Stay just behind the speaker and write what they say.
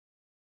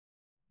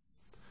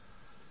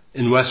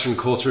In Western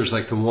cultures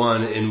like the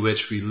one in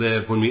which we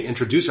live, when we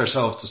introduce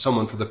ourselves to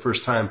someone for the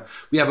first time,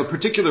 we have a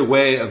particular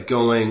way of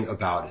going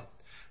about it.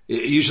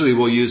 Usually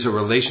we'll use a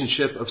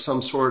relationship of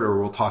some sort, or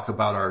we'll talk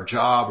about our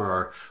job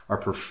or our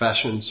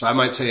profession. So I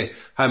might say,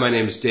 hi, my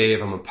name is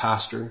Dave, I'm a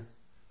pastor.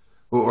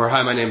 Or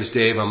hi, my name is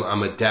Dave,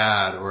 I'm a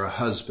dad or a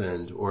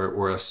husband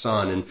or a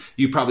son. And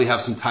you probably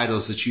have some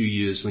titles that you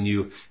use when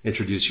you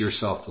introduce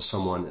yourself to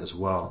someone as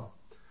well.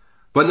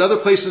 But in other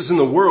places in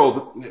the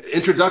world,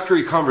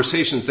 introductory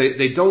conversations,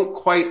 they don't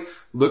quite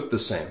look the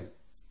same.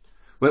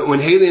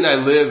 When Haley and I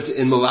lived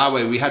in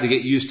Malawi, we had to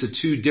get used to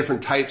two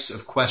different types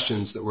of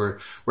questions that were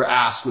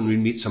asked when we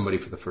meet somebody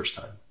for the first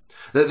time.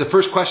 The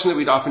first question that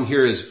we'd often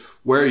hear is,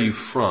 where are you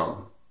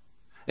from?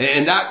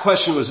 And that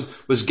question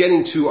was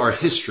getting to our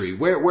history.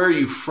 Where are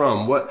you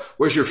from?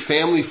 Where's your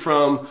family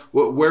from?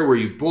 Where were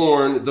you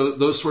born?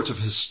 Those sorts of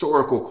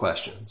historical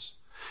questions.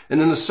 And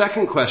then the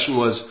second question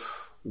was,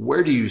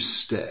 where do you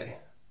stay?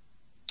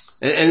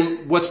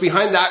 And what's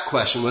behind that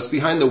question, what's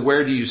behind the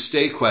where do you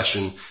stay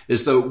question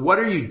is the what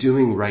are you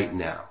doing right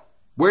now?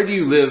 Where do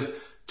you live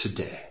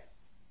today?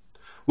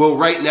 Well,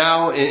 right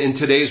now in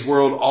today's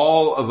world,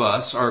 all of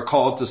us are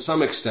called to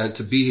some extent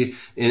to be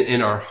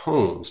in our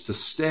homes, to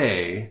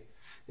stay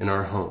in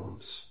our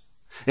homes.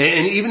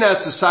 And even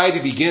as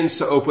society begins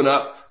to open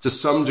up to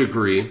some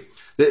degree,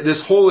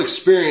 this whole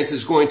experience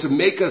is going to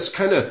make us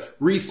kind of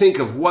rethink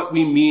of what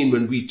we mean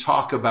when we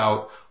talk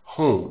about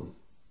home.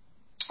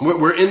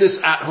 We're in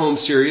this at-home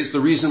series. The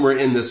reason we're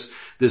in this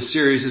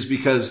series is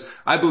because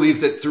I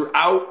believe that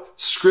throughout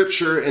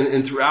Scripture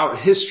and throughout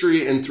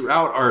history and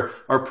throughout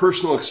our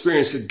personal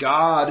experience, that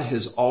God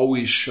has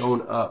always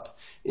shown up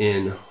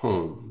in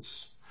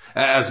homes.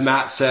 As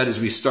Matt said as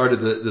we started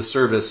the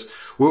service,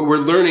 we're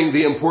learning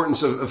the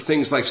importance of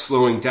things like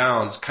slowing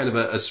down. It's kind of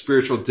a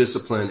spiritual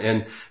discipline.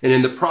 And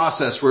in the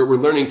process, we're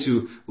learning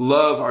to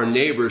love our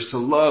neighbors, to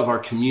love our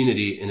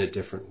community in a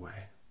different way.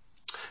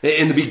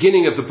 In the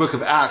beginning of the book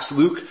of Acts,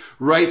 Luke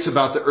writes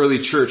about the early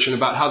church and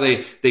about how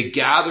they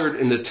gathered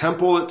in the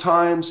temple at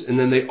times, and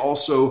then they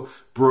also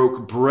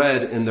broke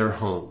bread in their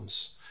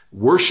homes.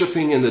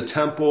 Worshiping in the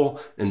temple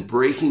and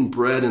breaking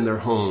bread in their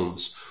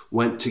homes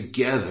went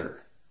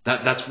together.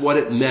 That's what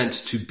it meant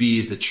to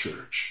be the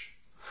church.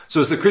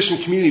 So as the Christian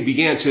community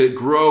began to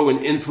grow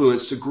and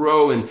influence, to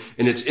grow in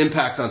its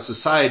impact on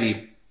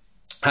society,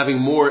 having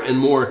more and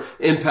more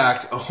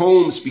impact,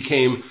 homes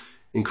became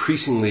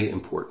increasingly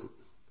important.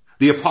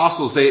 The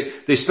apostles,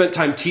 they spent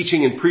time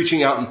teaching and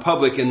preaching out in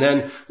public, and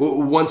then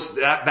once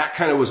that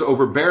kind of was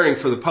overbearing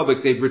for the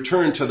public, they'd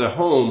return to the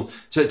home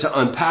to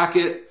unpack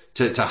it,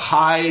 to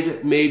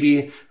hide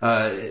maybe,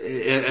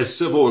 as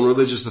civil and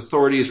religious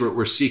authorities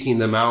were seeking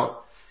them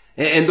out.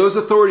 And those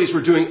authorities were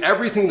doing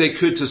everything they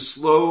could to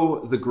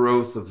slow the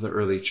growth of the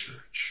early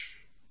church.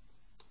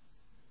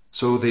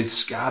 So they'd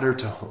scatter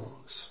to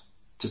homes,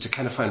 to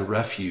kind of find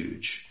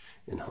refuge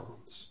in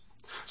homes.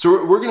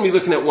 So we're going to be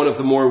looking at one of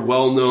the more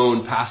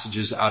well-known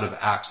passages out of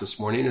Acts this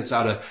morning. It's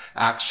out of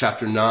Acts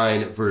chapter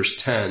 9, verse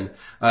 10.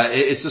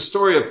 It's the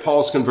story of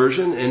Paul's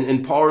conversion.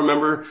 And Paul,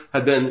 remember,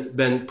 had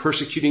been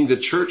persecuting the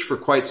church for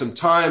quite some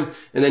time.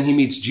 And then he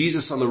meets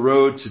Jesus on the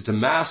road to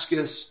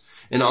Damascus.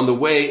 And on the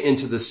way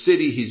into the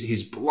city,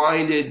 he's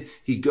blinded.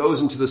 He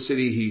goes into the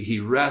city. He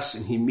rests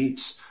and he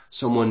meets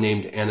someone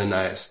named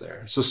Ananias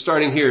there. So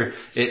starting here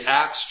at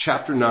Acts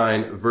chapter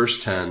 9,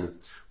 verse 10,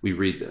 we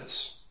read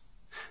this.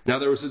 Now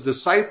there was a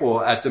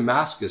disciple at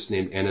Damascus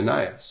named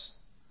Ananias.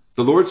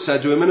 The Lord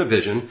said to him in a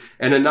vision,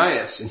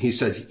 Ananias, and he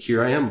said,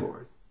 Here I am,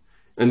 Lord.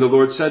 And the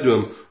Lord said to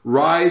him,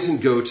 Rise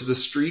and go to the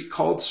street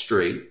called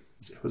Straight.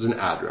 It was an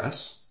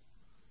address.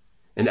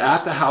 And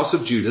at the house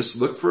of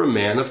Judas, look for a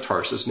man of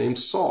Tarsus named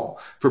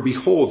Saul. For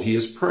behold, he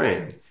is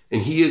praying.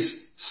 And he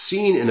is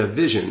seen in a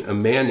vision a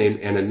man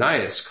named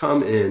Ananias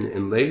come in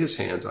and lay his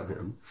hands on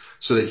him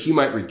so that he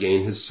might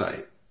regain his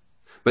sight.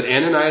 But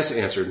Ananias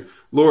answered,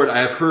 Lord, I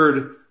have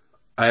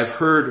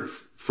heard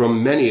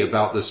from many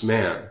about this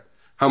man,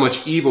 how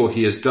much evil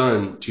he has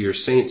done to your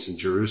saints in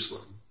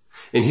Jerusalem.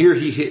 And here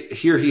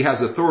he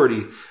has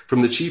authority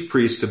from the chief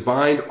priest to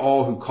bind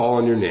all who call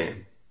on your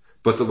name.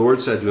 But the Lord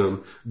said to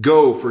him,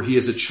 Go, for he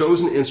is a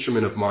chosen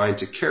instrument of mine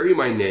to carry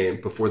my name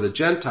before the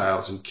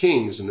Gentiles and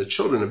kings and the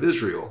children of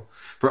Israel.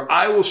 For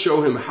I will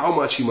show him how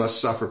much he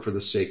must suffer for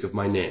the sake of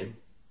my name.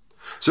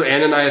 So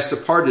Ananias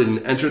departed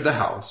and entered the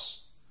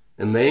house,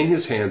 and laying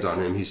his hands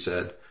on him, he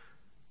said,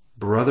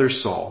 Brother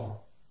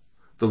Saul,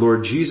 the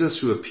Lord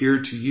Jesus, who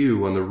appeared to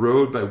you on the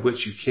road by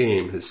which you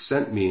came, has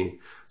sent me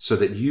so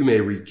that you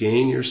may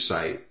regain your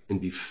sight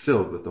and be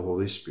filled with the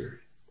Holy Spirit.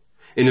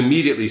 And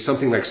immediately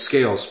something like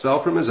scales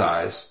fell from his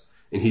eyes,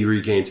 and he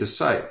regained his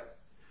sight.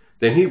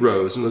 Then he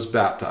rose and was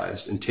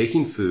baptized, and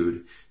taking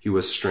food, he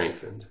was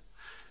strengthened.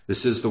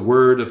 This is the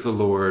word of the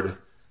Lord.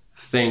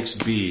 Thanks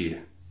be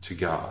to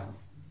God.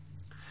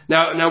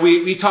 Now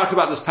we talked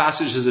about this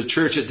passage as a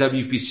church at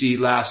WPC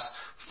last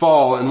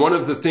fall, and one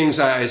of the things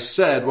I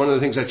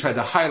tried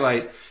to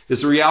highlight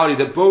is the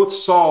reality that both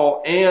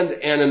Saul and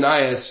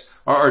Ananias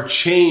are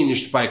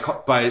changed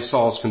by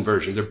Saul's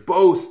conversion. They're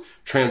both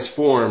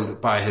transformed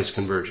by his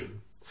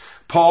conversion.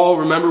 Paul,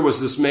 remember, was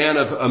this man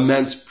of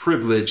immense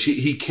privilege.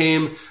 He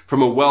came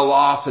from a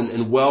well-off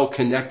and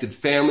well-connected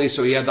family,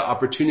 so he had the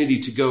opportunity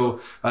to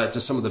go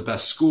to some of the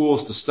best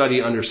schools, to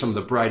study under some of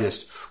the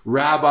brightest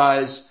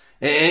rabbis.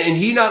 And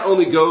he not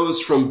only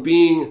goes from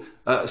being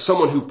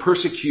someone who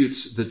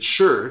persecutes the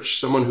church,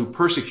 someone who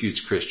persecutes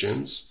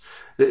Christians,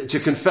 to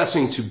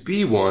confessing to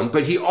be one,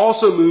 but he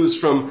also moves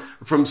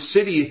from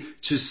city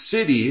to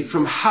city,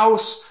 from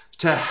house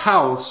to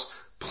house,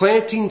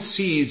 planting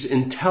seeds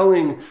and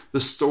telling the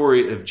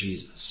story of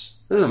Jesus.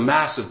 This is a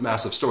massive,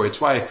 massive story. It's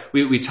why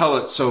we tell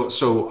it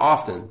so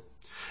often.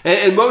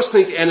 And most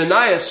think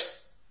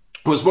Ananias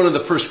was one of the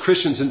first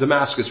Christians in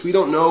Damascus. We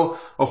don't know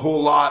a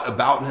whole lot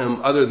about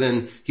him other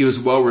than he was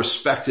well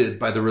respected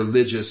by the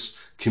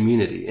religious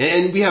community.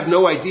 And we have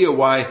no idea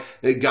why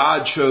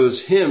God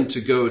chose him to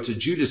go to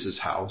Judas's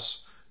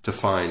house to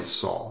find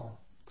Saul.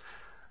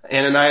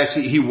 Ananias,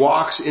 he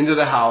walks into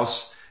the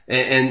house,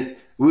 and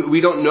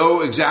we don't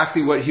know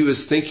exactly what he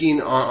was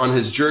thinking on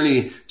his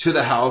journey to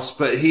the house,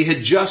 but he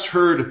had just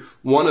heard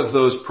one of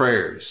those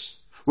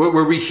prayers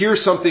where we hear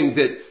something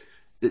that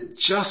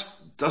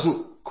just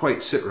doesn't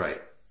quite sit right.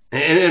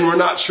 And we're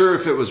not sure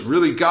if it was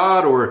really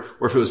God or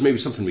if it was maybe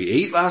something we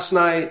ate last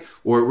night,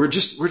 or we're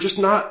just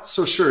not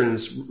so sure. And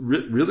it's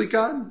really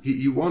God?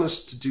 You want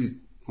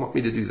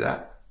me to do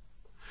that?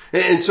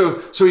 And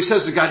so he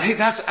says to God, hey,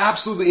 that's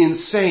absolutely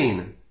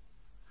insane.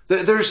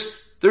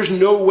 There's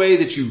no way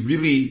that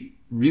you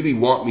really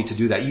want me to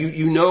do that.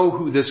 You know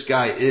who this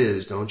guy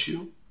is, don't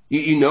you?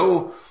 You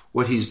know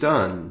what he's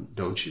done,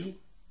 don't you?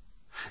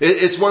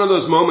 It's one of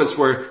those moments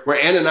where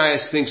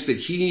Ananias thinks that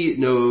he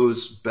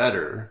knows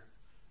better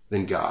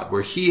than God,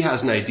 where he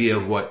has an idea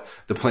of what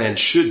the plan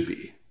should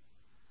be.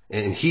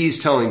 And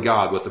he's telling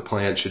God what the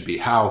plan should be,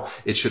 how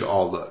it should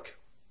all look.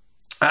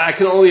 I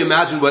can only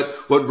imagine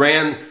what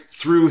ran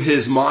through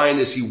his mind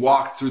as he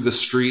walked through the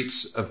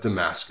streets of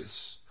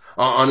Damascus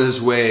on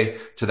his way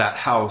to that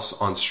house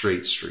on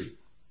Straight Street.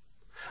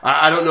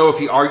 I don't know if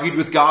he argued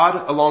with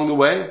God along the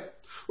way,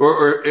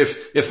 or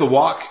if the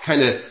walk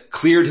kind of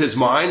cleared his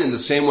mind in the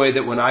same way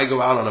that when I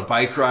go out on a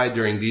bike ride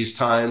during these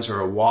times, or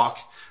a walk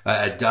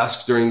at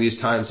dusk during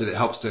these times, that it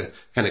helps to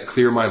kind of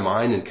clear my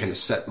mind and kind of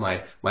set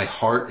my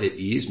heart at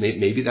ease.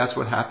 Maybe that's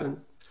what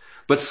happened.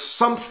 But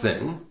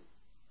something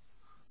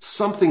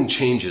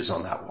changes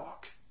on that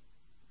walk.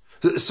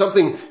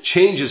 Something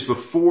changes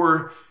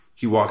before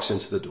he walks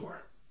into the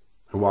door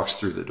and walks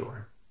through the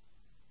door.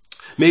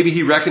 Maybe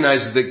he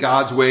recognizes that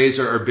God's ways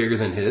are bigger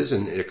than his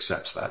and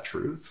accepts that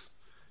truth.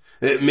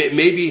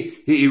 Maybe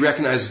he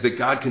recognizes that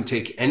God can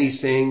take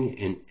anything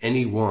and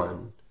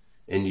anyone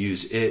and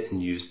use it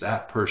and use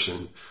that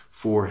person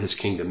for his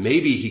kingdom.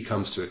 Maybe he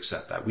comes to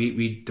accept that.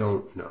 We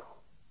don't know.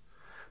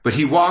 But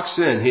he walks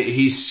in.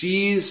 He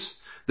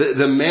sees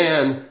the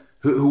man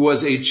who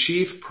was a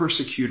chief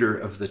persecutor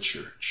of the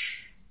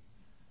church.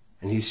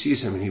 And he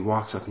sees him and he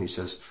walks up and he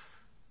says,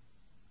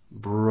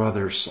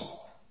 Brother Saul.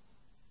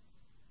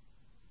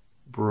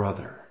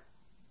 Brother.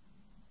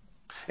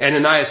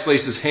 Ananias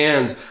lays his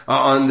hand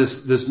on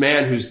this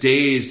man who's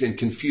dazed and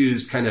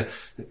confused, kind of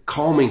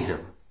calming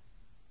him.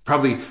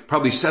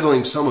 Probably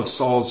settling some of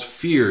Saul's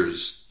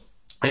fears,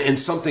 and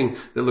something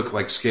that looked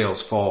like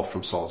scales fall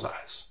from Saul's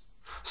eyes.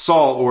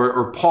 Saul,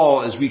 or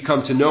Paul as we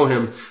come to know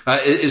him,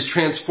 is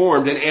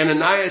transformed, and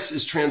Ananias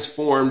is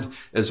transformed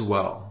as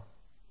well.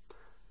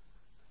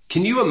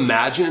 Can you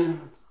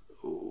imagine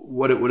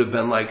what it would have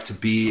been like to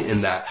be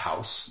in that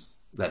house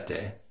that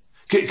day?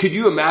 Could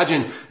you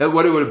imagine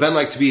what it would have been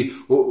like to be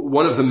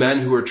one of the men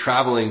who were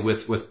traveling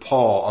with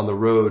Paul on the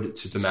road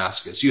to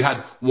Damascus? You had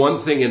one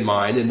thing in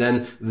mind, and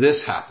then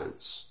this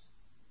happens.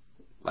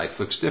 Life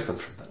looks different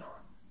from then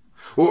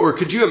on. Or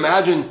could you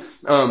imagine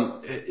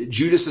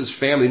Judas's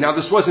family? Now,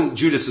 this wasn't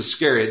Judas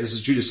Iscariot. This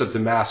is Judas of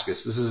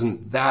Damascus. This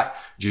isn't that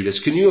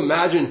Judas. Can you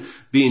imagine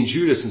being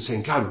Judas and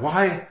saying, God,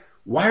 why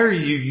are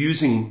you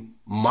using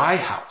my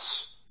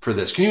house for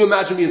this? Can you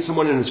imagine being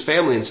someone in his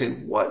family and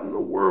saying, what in the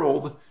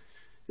world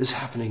is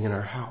happening in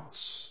our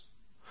house?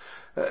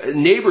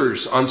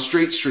 Neighbors on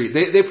Straight Street,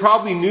 they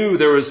probably knew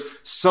there was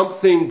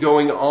something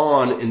going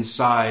on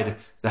inside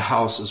the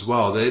house as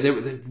well.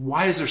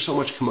 Why is there so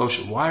much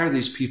commotion? Why are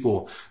these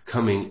people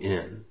coming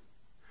in?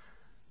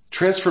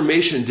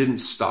 Transformation didn't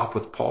stop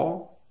with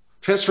Paul.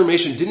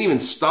 Transformation didn't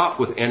even stop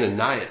with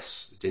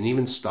Ananias. It didn't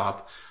even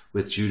stop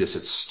with Judas.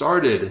 It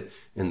started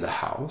in the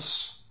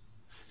house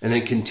and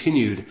then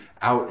continued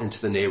out into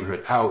the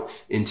neighborhood, out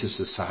into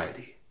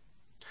society.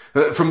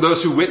 From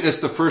those who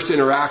witnessed the first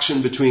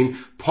interaction between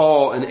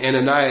Paul and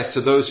Ananias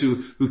to those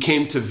who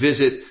came to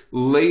visit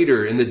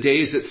later in the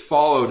days that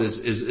followed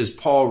as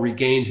Paul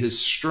regained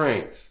his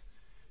strength,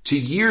 to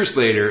years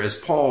later as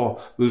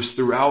Paul moves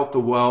throughout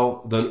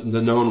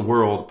the known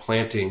world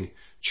planting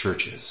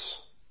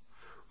churches.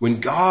 When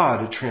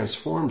God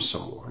transforms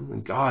someone,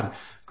 when God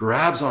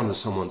grabs onto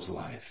someone's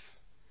life,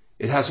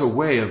 it has a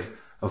way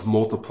of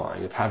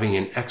multiplying, of having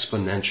an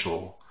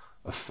exponential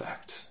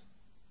effect.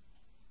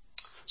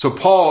 So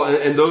Paul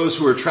and those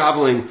who are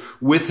traveling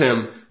with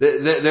him,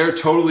 they're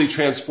totally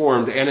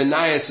transformed.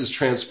 Ananias is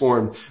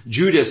transformed.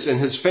 Judas and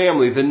his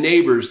family, the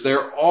neighbors,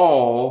 they're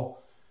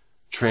all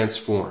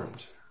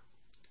transformed.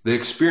 The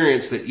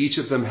experience that each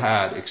of them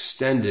had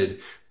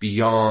extended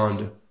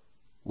beyond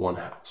one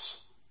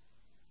house.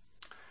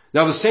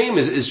 Now the same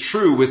is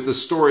true with the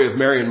story of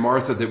Mary and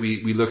Martha that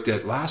we looked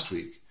at last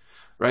week.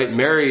 Right?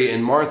 Mary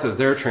and Martha,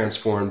 they're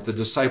transformed. The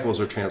disciples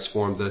are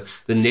transformed.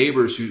 The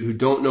neighbors who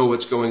don't know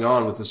what's going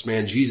on with this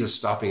man Jesus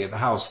stopping at the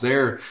house,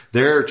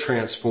 they're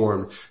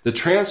transformed. The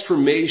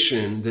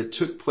transformation that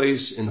took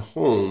place in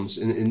homes,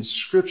 in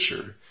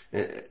Scripture,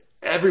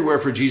 everywhere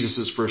for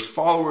Jesus' first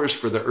followers,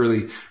 for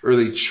the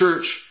early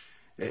church,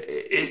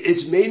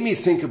 it's made me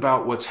think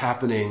about what's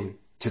happening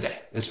today.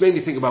 It's made me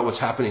think about what's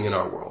happening in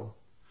our world.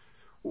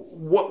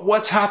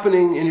 What's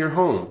happening in your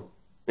home?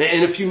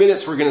 In a few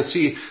minutes, we're going to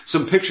see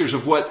some pictures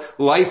of what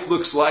life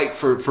looks like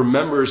for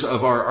members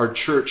of our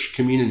church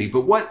community.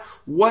 But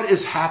what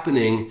is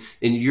happening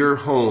in your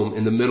home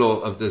in the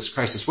middle of this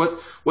crisis?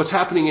 What's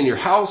happening in your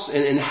house?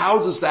 And how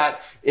does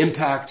that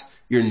impact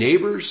your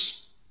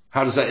neighbors?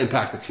 How does that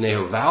impact the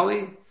Conejo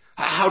Valley?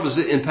 How does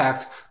it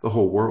impact the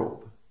whole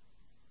world?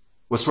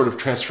 What sort of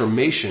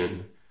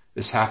transformation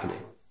is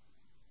happening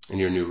in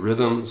your new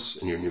rhythms,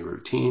 in your new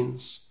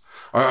routines?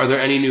 Are there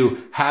any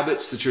new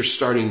habits that you're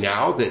starting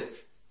now that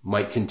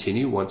might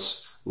continue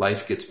once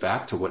life gets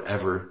back to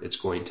whatever it's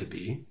going to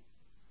be?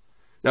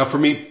 Now, for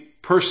me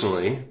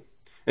personally,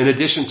 in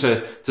addition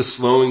to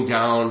slowing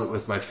down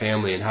with my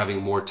family and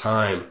having more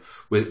time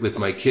with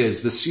my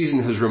kids, this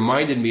season has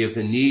reminded me of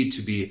the need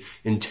to be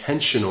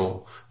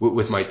intentional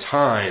with my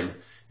time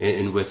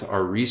and with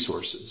our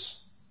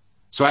resources.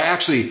 So I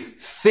actually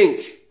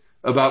think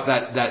about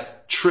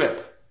that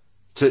trip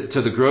to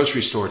the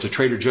grocery store, to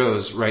Trader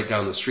Joe's right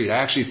down the street. I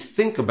actually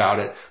think about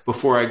it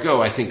before I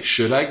go. I think,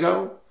 should I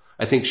go?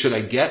 I think, should I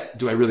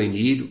do I really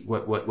need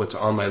what's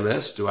on my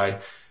list?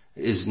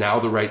 Is now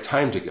the right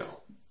time to go?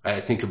 I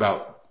think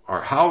about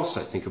our house.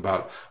 I think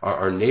about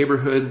our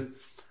neighborhood,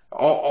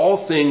 all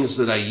things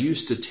that I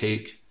used to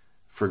take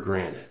for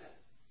granted.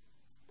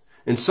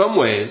 In some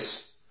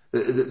ways,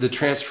 the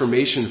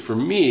transformation for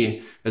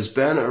me has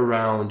been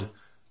around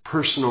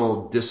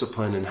personal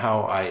discipline and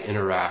how I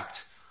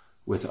interact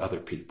with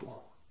other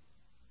people.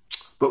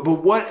 But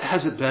what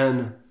has it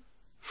been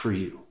for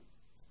you?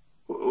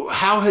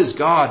 How has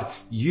God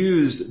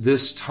used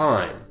this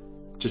time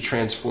to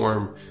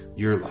transform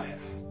your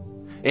life?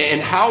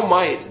 And how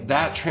might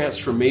that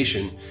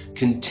transformation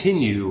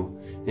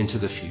continue into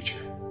the future?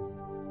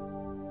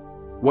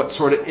 What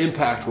sort of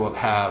impact will it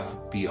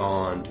have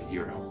beyond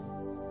your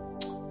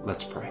home?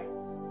 Let's pray.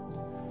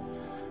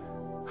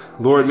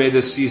 Lord, may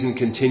this season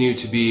continue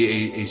to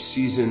be a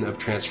season of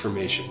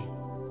transformation,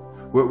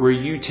 where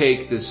you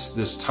take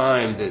this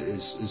time that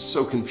is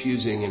so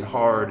confusing and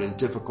hard and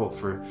difficult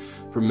for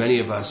many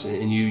of us,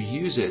 and you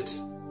use it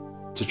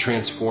to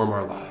transform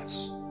our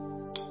lives.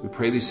 We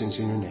pray these things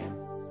in your name.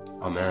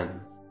 Amen.